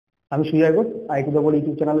আমি Sujoy Ghosh, IOCL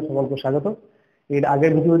YouTube চ্যানেলে সকলকে স্বাগত। এর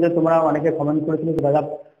আগের ভিডিওতে তোমরা অনেকে কমেন্ট করেছিলে যে দাদা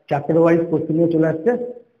চ্যাপ্টার ওয়াইজ কোশ্চেন নিয়ে চলে আসছে,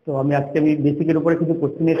 তো আমি আজকে বেসিকের উপরে কিছু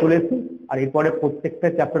কোশ্চেন নিয়ে চলে এসেছি। আর এরপরে প্রত্যেকটা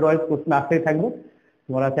চ্যাপ্টার ওয়াইজ কোশ্চেন আসতেই থাকবে,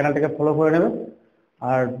 তোমরা চ্যানেলটাকে ফলো করে নেবে।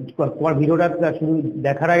 আর তোমার ভিডিওটা শুধু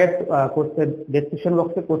দেখার আগে কোশ্চেন ডেসক্রিপশন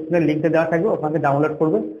বক্সে কোশ্চেনের লিঙ্কটা দেওয়া থাকবে, ওখানে ডাউনলোড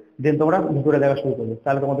করবে, দেন তোমরা ভিডিওটা দেখা শুরু করবে,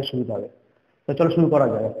 তাহলে তোমাদের সুবিধা হবে। তো চলো শুরু করা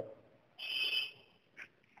যাবে।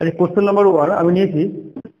 আচ্ছা, কোশ্চেন নাম্বার 1 আমি নিয়েছি,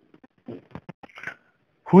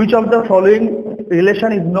 which of the following relation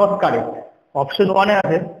is not correct? Option 1 এ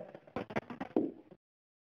আছে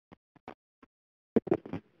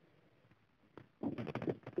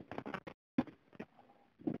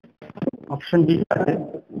অপশন বি আছে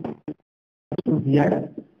VI,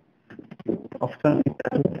 অপশন সি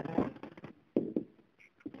আছে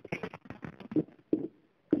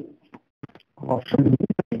অপশন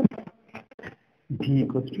ভি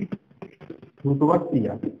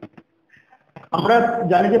 √PR। আমরা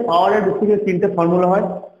জানি যে পাওয়ারের বেসিক্যালি তিনটে ফর্মুলা হয়।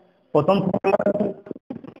 প্রথম ফর্মুলা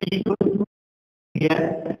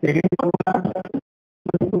সেকেন্ড ফর্মুলা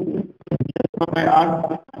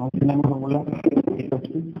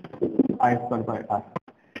I²/R।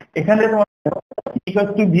 এখানে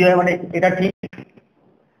VI মানে এটা ঠিক,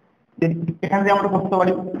 এখানে আমরা করতে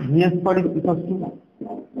পারি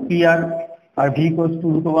V²/PR আর V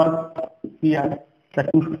 √PR,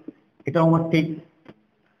 এটা আমার ঠিক।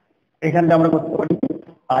 এখানে আমরা করতে পারি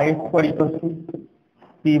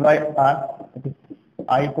I²/P/R,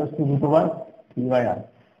 I √P/R।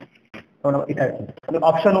 এটা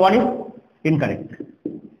অপশন 1 ইজ ইনকারেক্ট।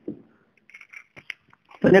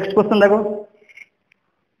 তো নেক্সট কোশ্চেন দেখো,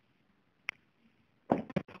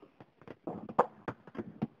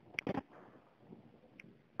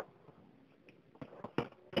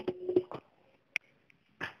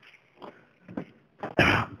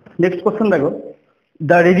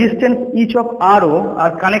 the resistance each of RO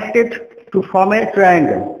are connected to form a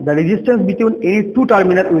triangle. The resistance between any two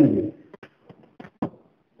terminal will be.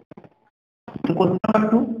 Question number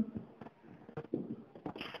 2.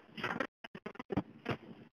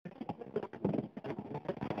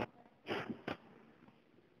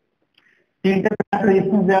 তিনটা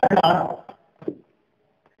রেজিস্ট্যান্স দেওয়া আছে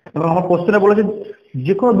এবং আমার কোশ্চেনে বলেছে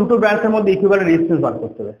যে কোনো দুটো ব্রাঞ্চের মধ্যে ইকুইভ্যালেন্ট রেজিস্ট্যান্স বার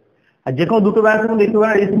করতে হবে। আর যে কোনো দুটো ব্রাঞ্চের মধ্যে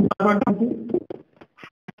ইকুইভ্যালেন্ট রেজিস্ট্যান্স বার করার জন্য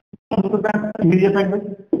দুটো ব্রাঞ্চ মিলিয়ে থাকবে,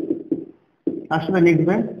 তার সাথে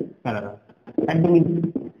লিখবে প্যারালাল, একদম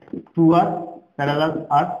 2R প্যারালাল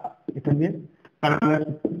R, এটা দিয়ে parallel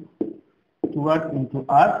 2R ×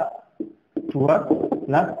 R, 2R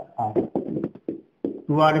 + R,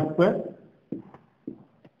 2R²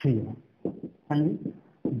 3R, and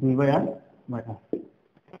 2/R/R।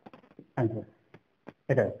 Answer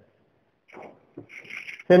এটা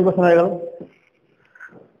সেম কোশ্চেন হয়ে গেল।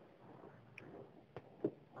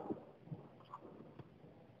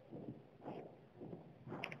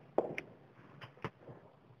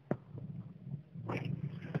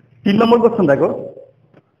 3 নম্বর কোশ্চেন দেখো,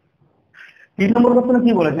 3 নম্বর কোশ্চেনে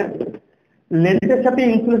কি বলেছে, লেন্থের সাথে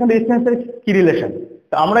ইনসুলেশন রেজিস্ট্যান্সের কি রিলেশন?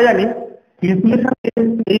 তো আমরা জানি insulation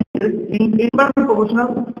inversely proportional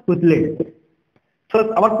with length. তো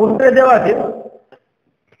আমার কোশ্চেনে দেওয়া আছে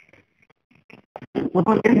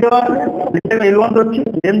প্রথমে লেন্থ দেওয়া আছে, L1 ধরছি,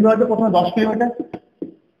 লেন্থ দেওয়া আছে প্রথমে 10 কিলোমিটার,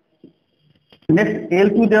 নেক্সট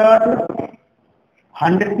L2 দেওয়া আছে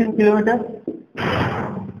 103 কিলোমিটার,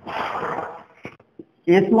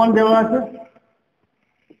 S1 দেওয়া আছে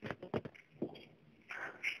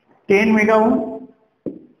 10 মেগা ওহম,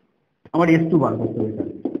 আমার S2 বার করতে হবে।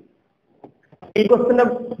 এই কোশ্চেনটা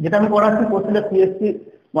যেটা আমি পড়াচ্ছি, কোশ্চেনটা PSC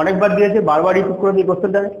অনেকবার দিয়েছে, বারবার রিপিট করে এই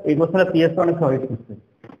কোশ্চেনটা, এই কোশ্চেনটা PSC অনেক সহজ করছে।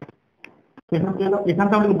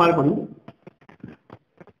 এখানটা আমি বার করি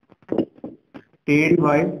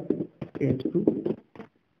 10/S2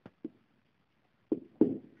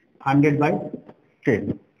 100/10,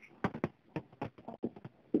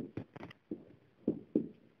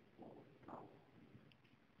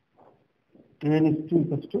 N is to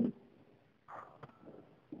equals to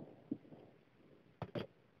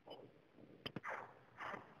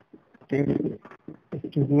 10 is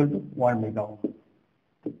to equal to 1 mega ohm।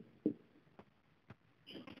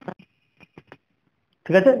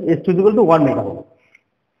 ঠিক আছে, S to equal to 1 mega ohm।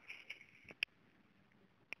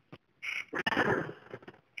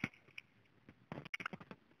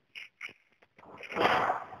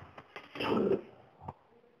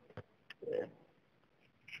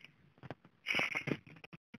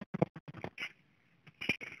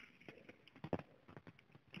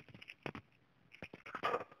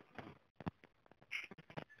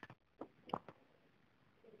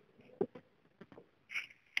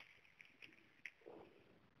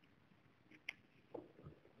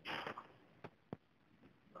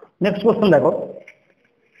 Next question দেখো,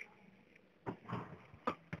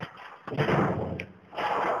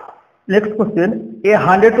 next question, a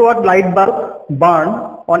 100 watt light bulb burn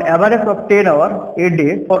on average of 10 hours a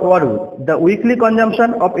day for 1 week. The weekly consumption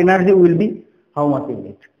of energy will be how much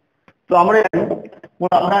unit? তো আমরা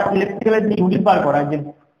electrical যে unit বার করা, যে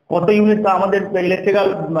কত unit আমাদের electrical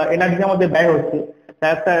energy আমাদের ব্যয় হচ্ছে,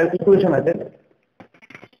 তার একটা ইকুয়েশন আছে।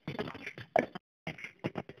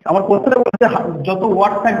 আমার কোশ্চেনে বলছে যত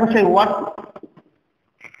ওয়াট থাকবে সেই ওয়াট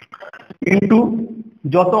ইনটু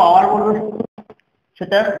যত আওয়ার বলবে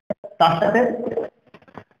সেটা তার সাথে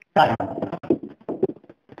টাইম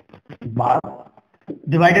বা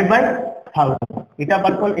ডিভাইডেড বাই 1000। এটা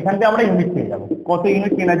বার করলে এখান থেকে আমরা ইউনিট পেয়ে যাবো, কত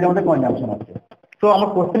ইউনিট এনার্জি আমাদের কনজাম্পশন হচ্ছে। তো আমার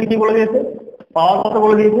কোশ্চেনে কি বলে দিয়েছে, পাওয়ার কত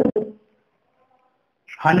বলে দিয়েছে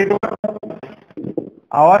 100 ওয়াট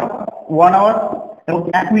আওয়ার 1 আওয়ার এবং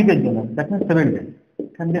 1 উইকের জন্য, দ্যাট মিন্স 7 ডেজ।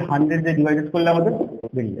 এখান থেকে 100 দিয়ে ডিভাইডেড করলে আমাদের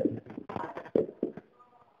বেরিয়ে যাবে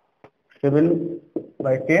 7/10,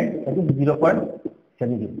 দ্যাট ইজ 0.7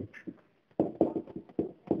 ইউনিট।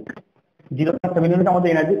 0.7 ইউনিট আমাদের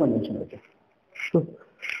এনার্জি কনজাম্পশন হচ্ছে। তো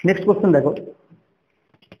নেক্সট কোশ্চেন দেখো,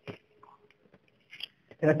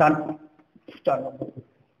 এটা 4 নম্বর।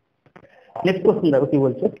 নেক্সট কোশ্চেন দেখো কি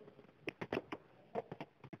বলছে,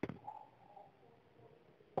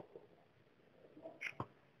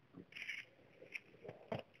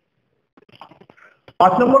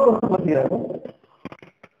 পাঁচ নম্বর কোশ্চেন বলছি দেখো,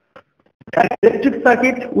 an electric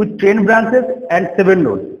circuit with 10 branches and 7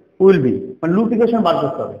 nodes will be, মানে লুপ ইকুয়েশন বার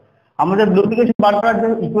করতে হবে। আমাদের লুপ ইকুয়েশন বার করার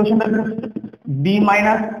জন্য ইকুয়েশনটা হচ্ছে b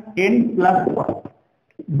minus n plus 1,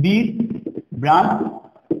 b branch,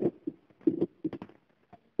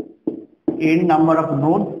 n number of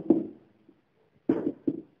nodes।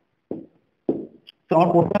 তো আমার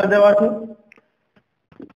কোশ্চেনে দেওয়া আছে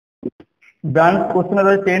ব্রাঞ্চ, কোশ্চেনে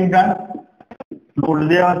দেওয়া আছে 10 ব্রাঞ্চ, নোড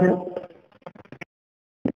দেওয়া আছে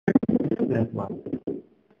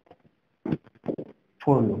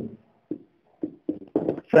 4 লুপ।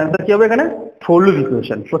 সো অ্যান্সার কি হবে এখানে 4 loop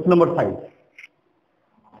equation, question number 5।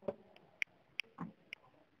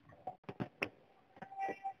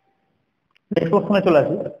 Next কোশ্চেনে চলে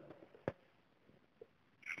আসি,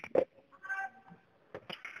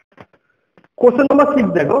 কোশ্চেন নম্বর 6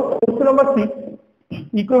 দেখো। কোশ্চেন নম্বর 6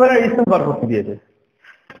 ইকুইভ্যালেন্ট রেজিস্ট্যান্স বার করতে দিয়েছে।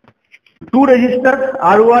 Two resistors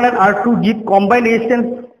R1 and R2 give combined resistance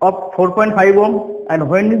of 4.5 ohm and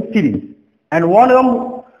when in series and 1 ohm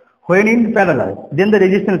when in parallel, then the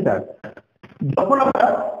resistance are। যখন আমরা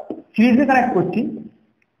সিরিজে connect করছি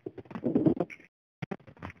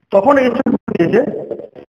তখন রেজিস্ট্যান্স দিয়েছে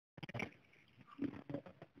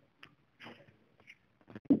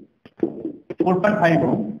 4.5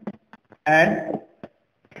 ohm and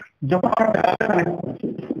যখন আমরা প্যারালাল কানেক্ট করছি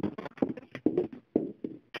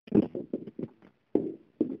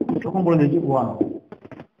তখন বলে দিয়েছি 1 ohm।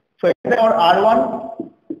 সো এখানে আমার R1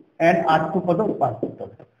 and R2 কত পাস করতে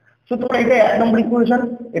হবে। সো তোমরা এটা 1 নম্বর ইকুয়েশন,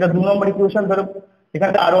 এটা 2 নম্বর ইকুয়েশন, ধরো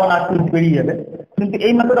এখানে R1 R2 বেরিয়ে যাবে, কিন্তু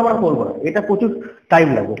এই মেথড আমরা করবো না, এটা প্রচুর টাইম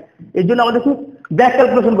লাগবে। এর জন্য আমাদের কি ব্যাক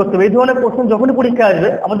ক্যালকুলেশন করতে হবে। এই ধরনের কোশ্চেন যখনই পরীক্ষা আসবে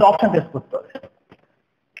আমাদের অপশন টেস্ট করতে হবে।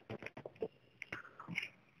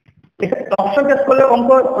 অপশন টেস্ট করলে অঙ্ক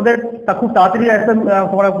ওদের খুব তাড়াতাড়ি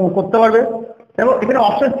তোমরা করতে পারবে। এবং এখানে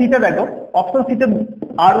অপশন সিটা দেখো, অপশন সিতে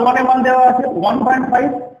R1 এর মান দেওয়া আছে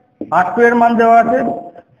 1.5, R2 এর মান দেওয়া আছে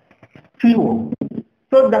 3 ohm।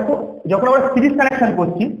 তো দেখো যখন আমরা সিরিজ কানেকশন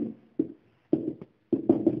করছি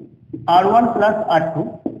R1 plus R2,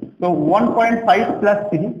 তো 1.5 plus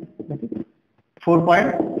 3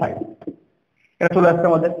 4.5, এটা চলে আসছে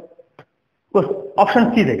আমাদের অপশন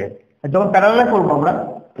সি থেকে। যখন প্যারালাল করবো আমরা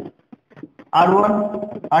R1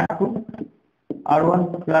 R2 R1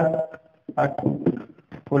 plus R2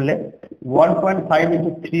 করলে 1.5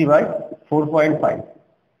 into 3/4.5,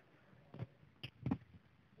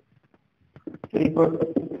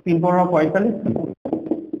 3.45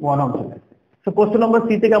 1 ohm চলে। তো কোশ্চেন নম্বর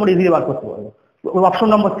সি থেকে আমরা ইজিলি বার করতে পারবো, অপশন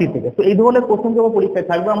নম্বর সি থেকে। তো এই ধরনের কোশ্চেন যখন পরীক্ষায়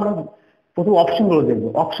থাকবে আমরা প্রথম অপশন গুলো দেখবো,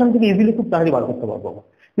 অপশন থেকে ইজিলি খুব তাড়াতাড়ি বার করতে পারবো।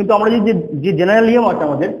 কিন্তু আমরা যে জেনারেল নিয়ম আছে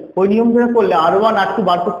আমাদের, ওই নিয়ম ধরে করলে R1 R2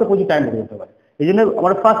 বার করতে প্রচুর টাইম লেগে যেতে পারে। এই জন্য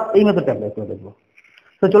আমরা ফার্স্ট এই মেথডটা অ্যাপ্লাই করে দেখবো।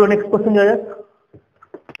 তো চলো নেক্সট কোশ্চেন যাওয়া যাক।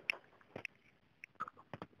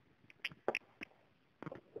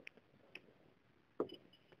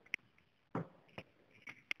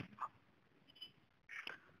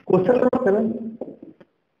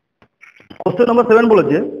 Question number 7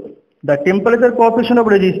 বলেছে the temperature coefficient of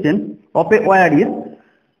resistance of a wire is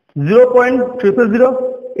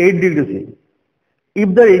 0.0008 degrees C. If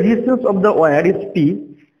the resistance of the wire is P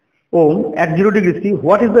ohm at 0 degrees C,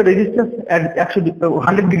 what is the resistance at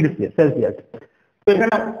 100 degrees Celsius? So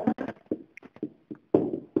এখানে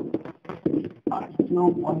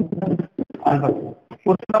alpha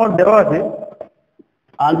question আমার দেওয়া আছে,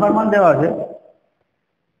 আলফার মান দেওয়া আছে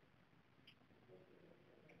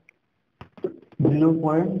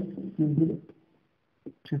 0.0008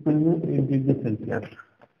 degree Celsius.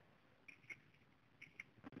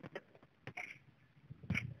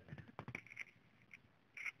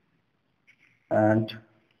 And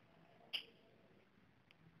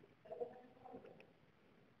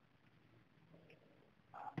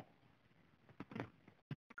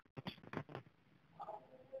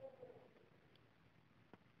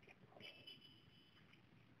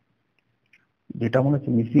যেটা মনে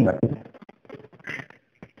হচ্ছে মিসিং আছে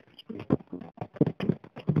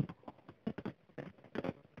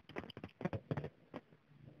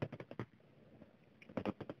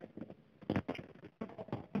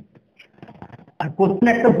আর কোশ্চেন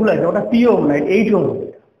একটা ভুল আছে, ওটা পিও না 8 ওহম হবে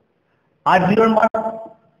আর জিরোর মান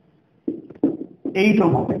 8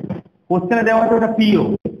 ওহম হবে। কোশ্চেনে দেওয়া আছে ওটা পিও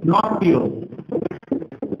নট পিও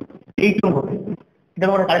 8 ওহম হবে। এটা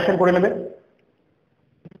তোমরা কারেকশন করে নেবে।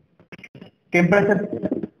 টেম্পারেচার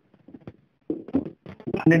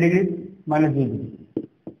 100 ডিগ্রি মাইনাস 2 ডিগ্রি,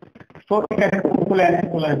 তো এটা চলে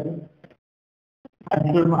আসবে আর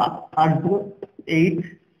জিরোর মান 808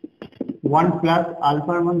 1 প্লাস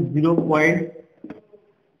আলফার মান 0.0008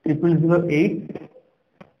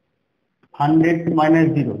 100 minus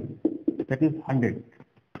 0, that is 100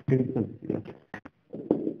 degree Celsius.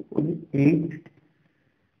 8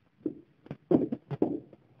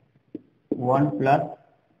 1 plus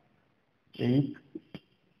 8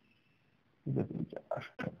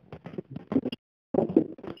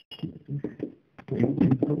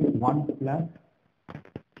 1 plus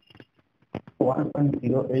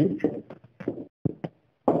 1.08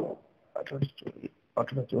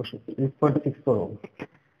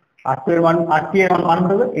 8 এর মান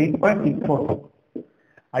হবে 8.64,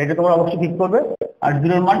 আর এটা তোমরা অবশ্যই ঠিক করবে। আর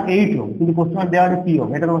 0 এর মান 8 হোক, কিন্তু কোশ্চেন দেওয়া আছে কি হোক,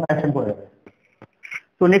 এটা তোমরা কারেকশন করে দেবে।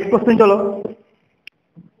 তো নেক্সট কোশ্চেন চলো।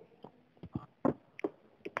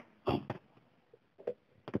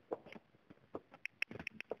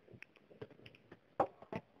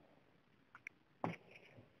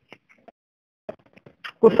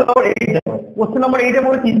 কোশ্চেন নাম্বার 8 দেখো। কোশ্চেন নাম্বার 8 এ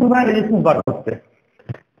বলেছে ইকুইভ্যালেন্ট রেজিস্ট্যান্স বার করতে।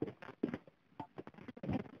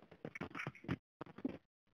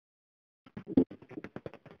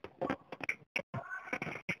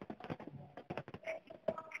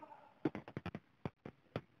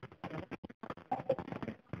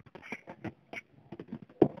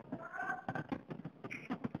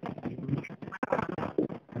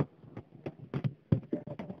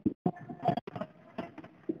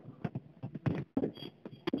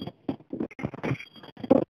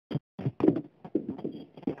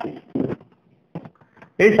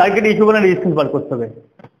 এই সার্কিটে ইকুইভ্যালেন্ট রেজিস্ট্যান্স বার করতে হবে।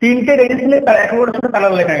 তিনটে রেজিস্ট্যান্স তার এক অপরের সাথে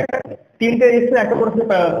প্যারালালে কানেক্ট আছে। তিনটে রেজিস্ট্যান্স এক অপরের সাথে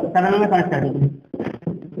প্যারালালে কানেক্ট আছে।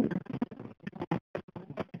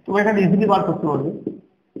 তুমি এখানে ইজিলি বার করতে পারবে,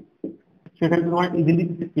 সেখানে তোমার ইজিলি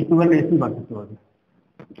ইকুইভ্যালেন্ট রেজিস্ট্যান্স বার করতে পারবে।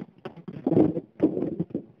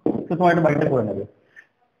 তো তোমার এটা বাড়িতে করে নেবে।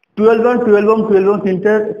 12 ওহম 12 ওহম 12 ওহম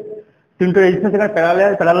তিনটে রেজিস্ট্যান্স এখানে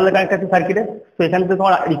প্যারালালে কানেক্ট আছে সার্কিটে। তো এখানে তো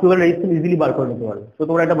তোমার ইকুইভ্যালেন্ট রেজিস্ট্যান্স ইজিলি বার করে নিতে পারবে। তো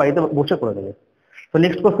তোমরা এটা বাড়িতে বসে করে দেবে। তো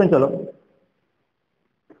নেক্সট কোশ্চেন চলো।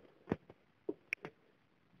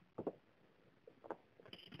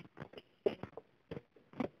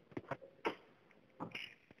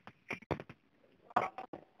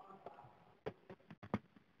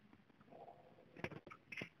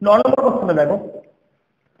 ন নম্বর কোশ্চেনে দেখো,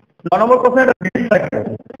 9 নম্বর কোশ্চেনে একটা ব্রিজ সার্কিট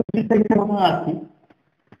আছে। ব্রিজ সার্কিটের প্রথমে আসছি।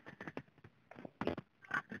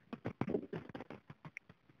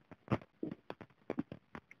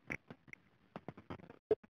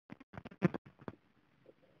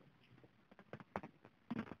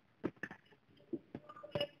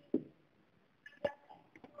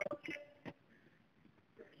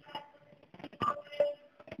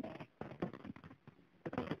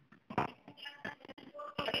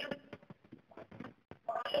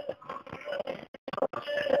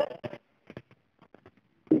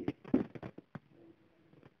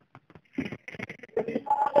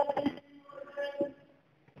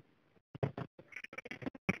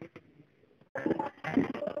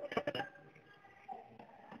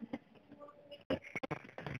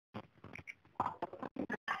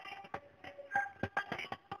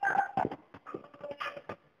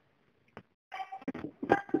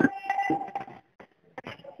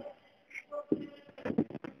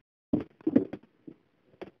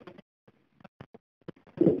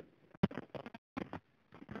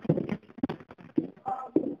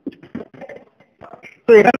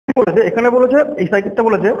 তো এখানে বলেছে এই সার্কিটটা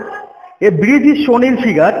বলেছে a bridge is shown in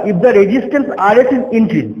figure if the resistance RS is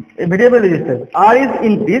increased variable resistance R is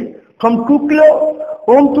increased from 2 kilo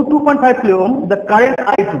ohm to 2.5 kilo ohm, the current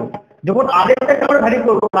I2 যখন R এর থেকে আমরা ভ্যারি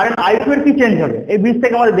করব কারেন্ট I2 এর কি চেঞ্জ হবে এই bridge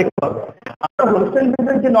থেকে আমাদের দেখতে হবে। আমরা হোস্টেল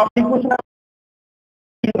ব্রিজের যে নট ইকুয়েশন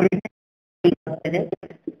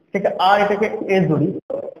থেকে R এটাকে S ধরি,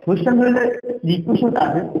 হোস্টেল ব্রিজের যে ইকুয়েশনটা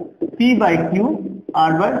আছে P by Q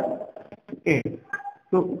R by A,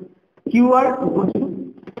 তো QR equals to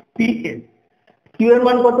PS, Q এর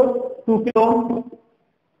মান কত 2 কিলো ওহম,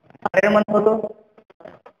 R এর মান কত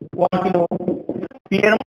 1 কিলো ওহম, P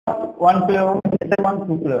এর মান 1 কিলো ওহম, S এর মান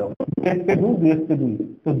 2 কিলো ওহম, S কে 2 BS কে 2,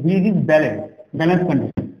 তো bridge is balance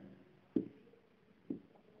condition.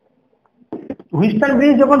 Wheatstone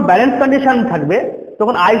bridge যখন ব্যালেন্স কন্ডিশন থাকবে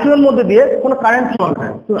তখন I2 এর মধ্যে দিয়ে কোনো কারেন্ট ফ্লো হবে না,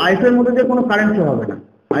 তো I2 এর মধ্যে দিয়ে কোনো কারেন্ট ফ্লো হবে না,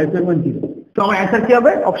 I2 এর মান 0, তো আমার অ্যানসার কি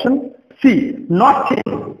হবে অপশন সি নট চেঞ্জ।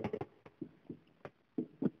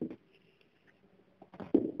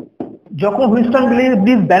 যখন হুইস্টন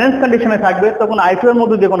ব্রিজ ব্যালেন্স কন্ডিশনে থাকবে তখন I2 এর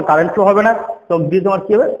মধ্যে দিয়ে কোনো কারেন্ট ফ্লো হবে না, তো ব্রিজ আমার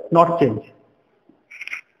কি হবে নট চেঞ্জ।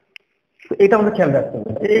 তো এটা আমাদের খেয়াল রাখতে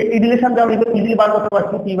হবে। এই রিলেশনটা আমরা ইজিলি বার করতে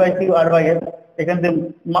পারছি P by Q R by S, এখান থেকে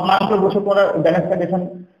মাত্র বসে পড়া ব্যালেন্স কন্ডিশন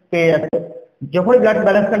পেয়ে যাচ্ছে। যখনই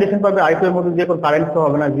ব্যালেন্স কন্ডিশন পাবে I2 এর মধ্যে দিয়ে কোনো কারেন্ট ফ্লো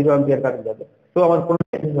হবে না, 0 অ্যাম্পিয়ার কারেন্ট যাবে, তো আমার কোনো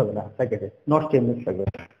চেঞ্জ হবে না, সার্কিটে নট চেঞ্জ থাকবে।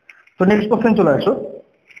 তো নেক্সট কোশ্চেন চলে আসো।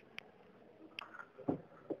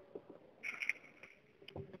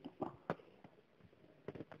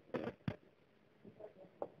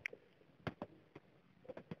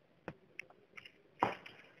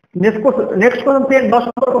 নেক্সট কোশ্চেন 10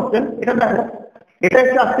 নম্বর কোশ্চেন, এটা দেখো, এটা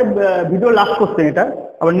হচ্ছে আজকে ভিডিও লাস্ট কোশ্চেন। এটা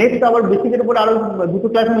আবার নেক্সট আবার বেসিকের উপর আরো দুটো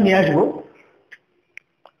ক্লাস আমি নিয়ে আসবো।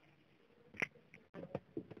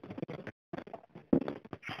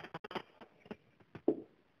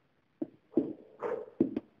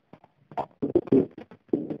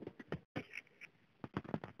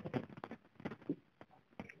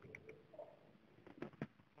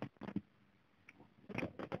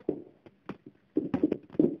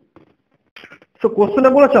 So question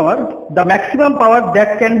বলেছে আমার the maximum power that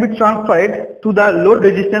can be transferred to the load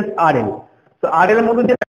resistance RL, তো RL এর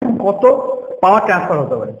মধ্যে কত পাওয়ার ট্রান্সফার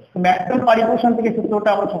হতে পারে। ম্যাক্সিমাম পাওয়ার ইকুয়েশন থেকে সূত্রটা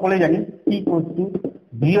আমরা সকলেই জানি E equals to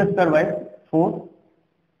V²/4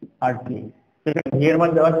 RT, সেখানে V এর মান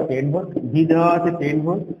দেওয়া আছে 10 ভোল্ট, V দেওয়া আছে 10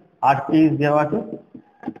 ভোল্ট, RT দেওয়া আছে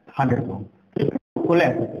 100 ওহম, সকলে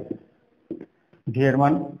একই। V এর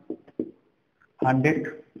মান 100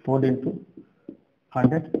 4 into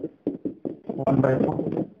 100 1/4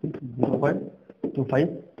 0.25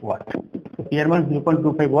 ওয়াট, তো P এর মান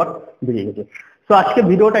 0.25 ওয়াট বেরিয়ে গেছে। তো আজকে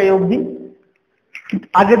ভিডিওটা এই অবধি।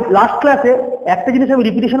 আগে লাস্ট ক্লাসে একটা জিনিস আমি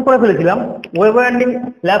রিপিটেশন করে ফেলেছিলাম, ওয়েভ ওয়াইন্ডিং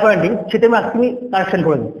ল্যাপ ওয়াইন্ডিং, সেটা আমি আজকে কারেকশন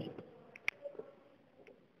করে দিচ্ছি।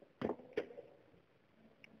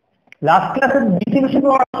 লাস্ট ক্লাসে ডিসি মেশিন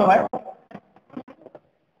করার সময়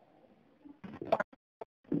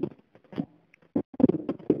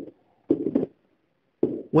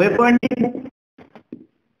ওয়েভ ওয়াইন্ডিং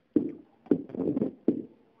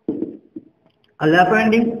আর ল্যাপ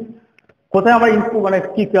ওয়াইন্ডিং কোথায় আমরা মানে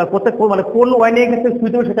কি মানে কোন ওয়াইন্ডিং এর ক্ষেত্রে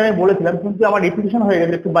সুইচ হবে সেটা আমি বলেছিলাম, কিন্তু আমার রিপিটেশন হয়ে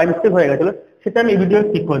গেছে, একটু বাই মিস্টেক হয়ে গেছিল, সেটা আমি এই ভিডিও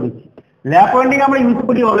ঠিক করে দিচ্ছি। ল্যাপ ওয়াইন্ডিং আমরা ইউজ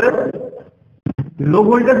করি হবে low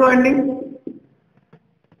voltage winding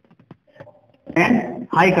and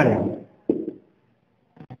high current,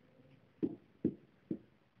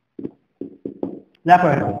 lap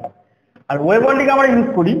winding. R wave winding আমরা ইউজ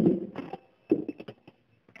করি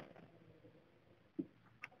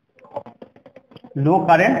লো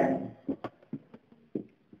কারেন্ট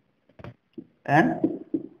and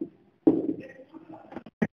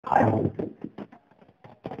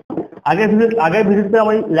আগের ভিডিওতে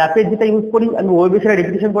আমি ল্যাপের যেটা ইউজ করি আমি ওয়েবে সেটা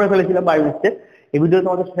রিপিটেশন করে ফেলেছিলাম বাই মিস্টেক, এই ভিডিওতে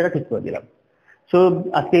তোমাদের সেটা ঠিক করে দিলাম। সো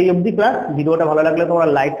আজকে এই অবধি ক্লাস। ভিডিওটা ভালো লাগলে তোমরা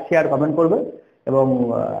লাইক শেয়ার কমেন্ট করবে এবং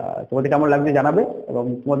তোমাদের কেমন লাগছে জানাবে, এবং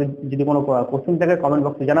তোমাদের যদি কোনো কোশ্চেন থাকে কমেন্ট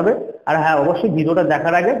বক্সে জানাবে। আর হ্যাঁ, অবশ্যই ভিডিওটা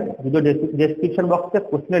দেখার আগে ভিডিও ডেসক্রিপশন বক্সে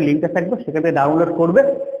কোশ্চেনের লিঙ্কটা থাকবে, সেখান থেকে ডাউনলোড করবে,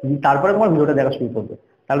 তারপরে তোমার ভিডিওটা দেখা শুরু করবে,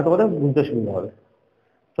 তাহলে তোমাদের বুঝতে সুবিধা হবে।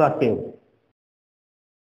 তো আজকে